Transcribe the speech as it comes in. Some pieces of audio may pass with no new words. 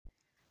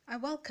I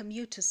welcome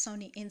you to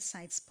Sony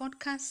Insights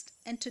podcast,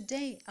 and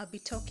today I'll be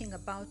talking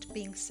about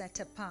being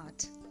set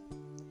apart.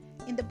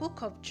 In the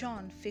book of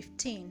John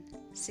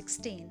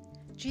 15:16,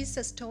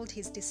 Jesus told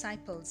his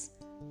disciples,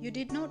 "You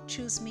did not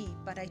choose me,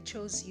 but I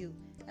chose you,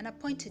 and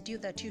appointed you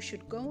that you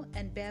should go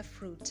and bear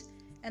fruit,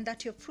 and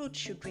that your fruit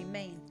should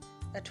remain,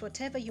 that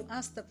whatever you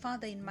ask the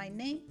Father in my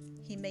name,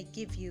 he may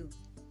give you."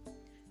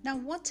 Now,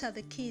 what are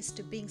the keys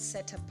to being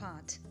set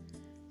apart?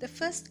 The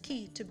first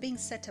key to being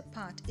set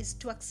apart is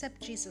to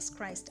accept Jesus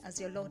Christ as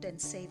your Lord and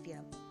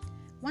Savior.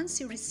 Once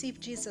you receive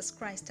Jesus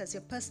Christ as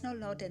your personal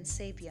Lord and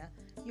Savior,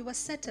 you are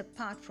set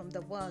apart from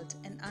the world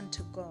and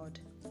unto God.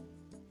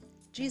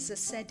 Jesus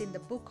said in the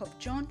book of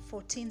John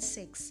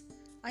 14:6,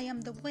 "I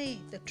am the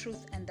way, the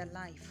truth, and the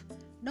life.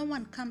 No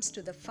one comes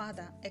to the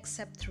Father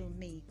except through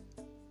me."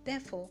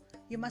 Therefore,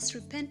 you must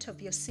repent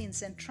of your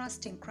sins and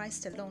trust in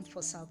Christ alone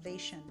for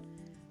salvation.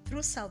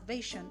 Through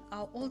salvation,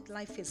 our old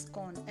life is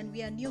gone and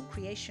we are new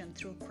creation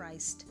through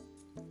Christ.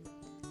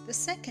 The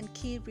second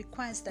key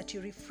requires that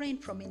you refrain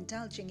from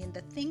indulging in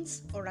the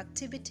things or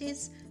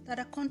activities that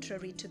are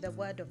contrary to the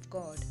Word of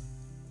God.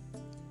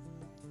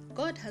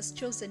 God has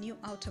chosen you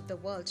out of the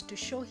world to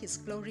show His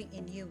glory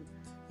in you.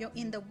 You're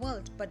in the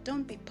world, but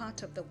don't be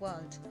part of the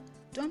world.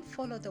 Don't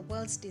follow the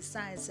world's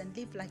desires and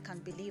live like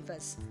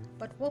unbelievers,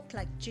 but walk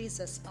like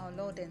Jesus, our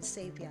Lord and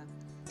Savior.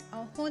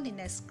 Our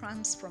holiness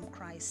comes from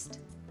Christ.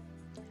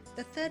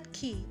 The third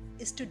key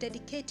is to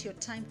dedicate your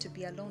time to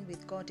be alone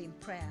with God in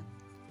prayer.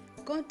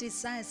 God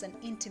desires an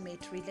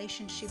intimate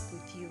relationship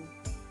with you.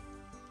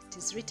 It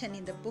is written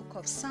in the book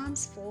of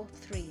Psalms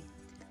 4:3,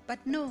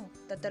 "But know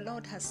that the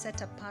Lord has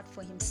set apart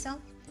for himself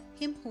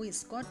him who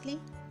is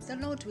godly. The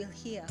Lord will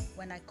hear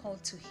when I call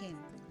to him."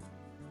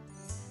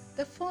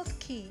 The fourth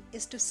key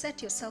is to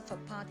set yourself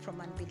apart from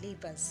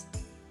unbelievers.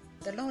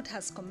 The Lord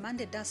has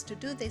commanded us to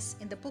do this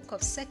in the book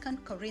of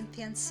 2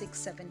 Corinthians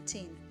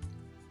 6:17.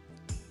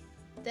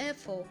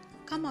 "Therefore,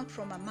 come out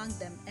from among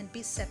them and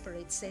be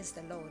separate, says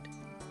the Lord.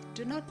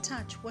 Do not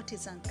touch what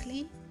is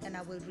unclean, and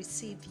I will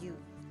receive you."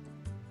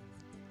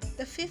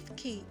 The fifth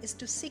key is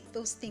to seek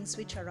those things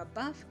which are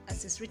above,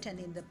 as is written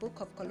in the book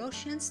of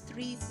Colossians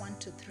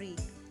 3:1-3.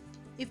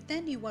 "If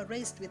then you were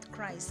raised with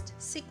Christ,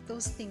 seek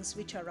those things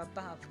which are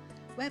above,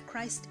 where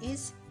Christ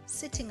is,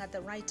 sitting at the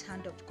right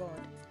hand of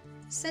God.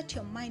 Set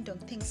your mind on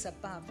things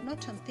above,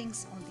 not on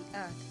things on the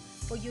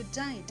earth, for you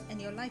died,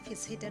 and your life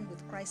is hidden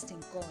with Christ in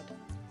God.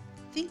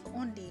 Think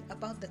only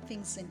about the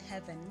things in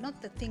heaven,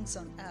 not the things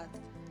on earth.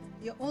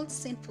 Your old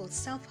sinful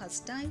self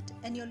has died,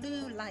 and your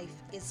new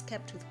life is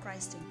kept with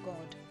Christ in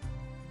God."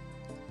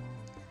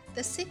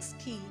 The sixth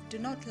key: do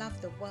not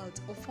love the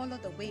world or follow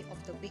the way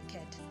of the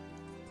wicked.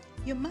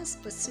 You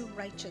must pursue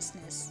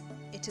righteousness.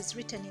 It is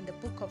written in the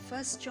book of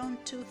 1 John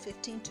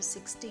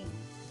 2:15-16,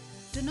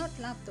 "Do not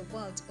love the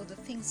world or the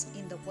things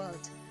in the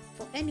world.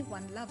 For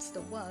anyone loves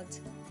the world,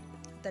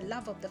 the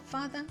love of the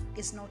Father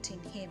is not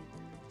in him.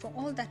 For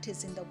all that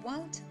is in the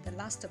world, the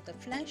lust of the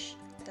flesh,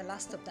 the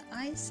lust of the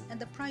eyes, and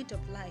the pride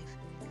of life,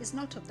 is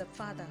not of the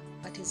Father,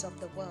 but is of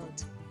the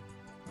world."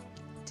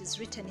 It is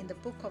written in the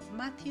book of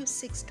Matthew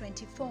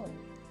 6:24,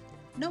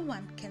 "No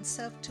one can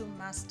serve two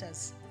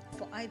masters,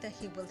 for either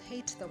he will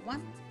hate the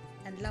one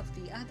and love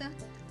the other,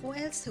 or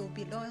else he will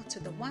be loyal to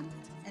the one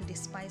and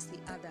despise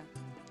the other.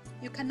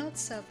 You cannot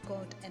serve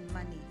God and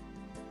money."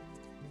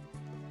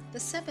 The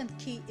seventh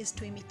key is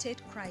to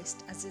imitate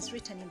Christ, as is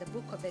written in the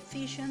book of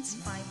Ephesians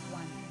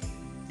 5:1.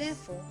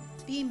 "Therefore,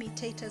 be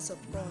imitators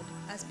of God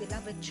as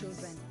beloved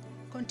children.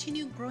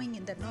 Continue growing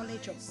in the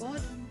knowledge of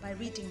God by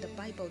reading the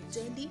Bible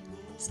daily,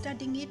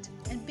 studying it,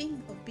 and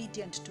being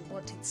obedient to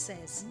what it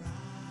says."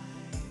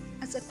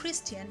 As a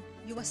Christian,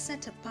 you are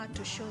set apart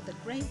to show the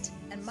great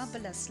and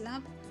marvelous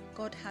love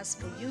God has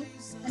for you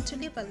and to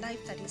live a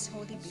life that is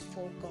holy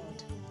before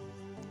God.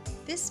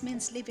 This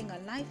means living a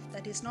life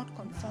that is not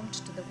conformed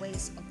to the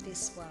ways of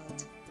this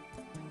world.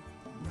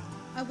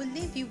 I will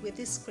leave you with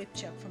this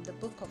scripture from the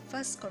book of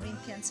 1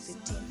 Corinthians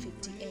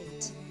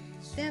 15:58.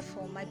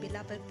 "Therefore, my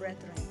beloved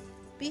brethren,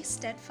 be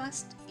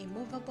steadfast,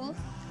 immovable,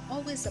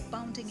 always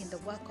abounding in the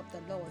work of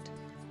the Lord,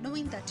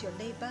 knowing that your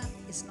labor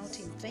is not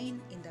in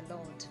vain in the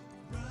Lord."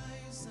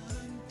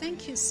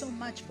 Thank you so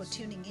much for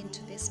tuning in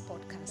to this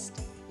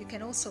podcast. You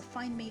can also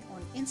find me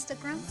on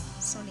Instagram,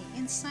 Sony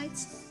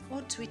Insights,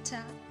 or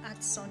Twitter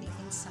 @Sony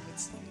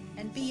Insights,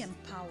 and be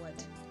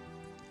empowered.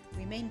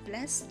 Remain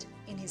blessed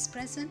in His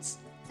presence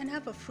and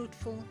have a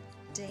fruitful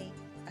day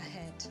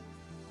ahead.